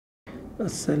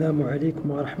السلام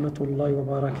عليكم ورحمة الله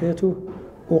وبركاته.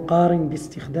 أقارن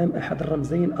باستخدام أحد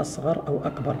الرمزين أصغر أو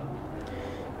أكبر.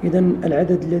 إذن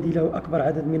العدد الذي له أكبر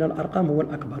عدد من الأرقام هو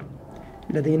الأكبر.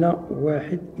 لدينا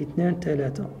 1 2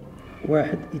 3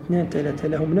 1 2 3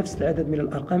 لهم نفس العدد من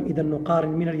الأرقام، إذن نقارن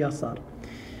من اليسار.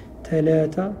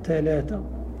 3 3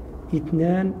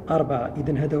 2 4،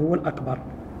 إذن هذا هو الأكبر،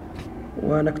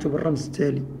 ونكتب الرمز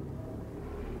التالي.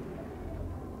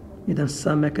 إذن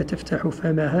السمكة تفتح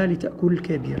فمها لتأكل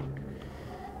الكبير.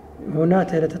 هنا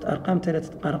 3 أرقام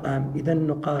 3 أرقام، إذن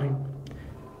نقارن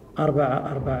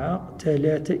 4 4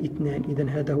 3 2، إذن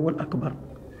هذا هو الأكبر.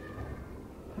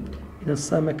 إذن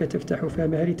السمكة تفتح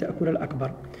فمها لتأكل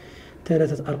الأكبر.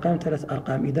 3 أرقام 3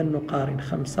 أرقام، إذن نقارن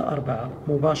 5 4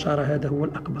 مباشرة، هذا هو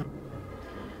الأكبر.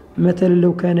 مثلا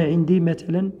لو كان عندي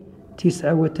مثلا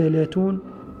 39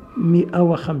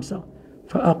 105،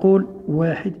 فأقول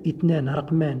 1 2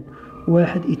 رقمان،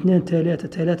 1 2 3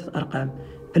 3 أرقام،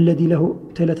 الذي له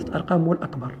 3 أرقام هو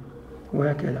الأكبر،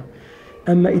 وهكذا.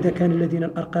 أما إذا كان لدينا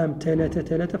الأرقام 3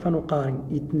 3 فنقارن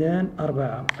 2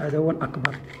 4، هذا هو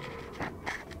الأكبر،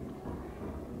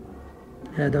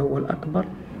 هذا هو الأكبر،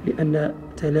 لأن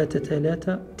 3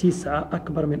 3 9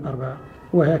 أكبر من 4،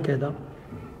 وهكذا.